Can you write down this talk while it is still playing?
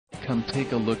come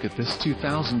take a look at this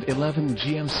 2011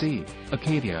 GMC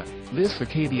Acadia. This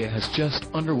Acadia has just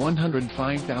under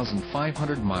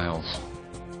 105,500 miles.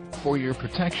 For your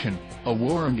protection, a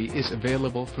warranty is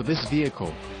available for this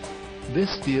vehicle.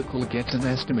 This vehicle gets an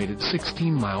estimated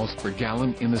 16 miles per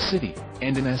gallon in the city,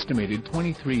 and an estimated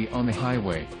 23 on the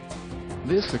highway.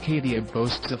 This Acadia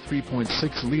boasts a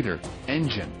 3.6-liter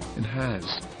engine, and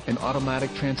has an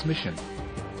automatic transmission.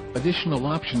 Additional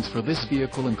options for this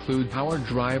vehicle include power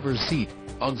driver's seat,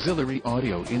 auxiliary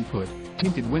audio input,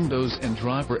 tinted windows and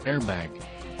driver airbag.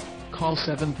 Call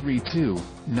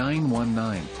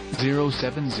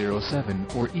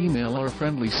 732-919-0707 or email our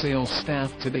friendly sales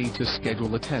staff today to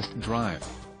schedule a test drive.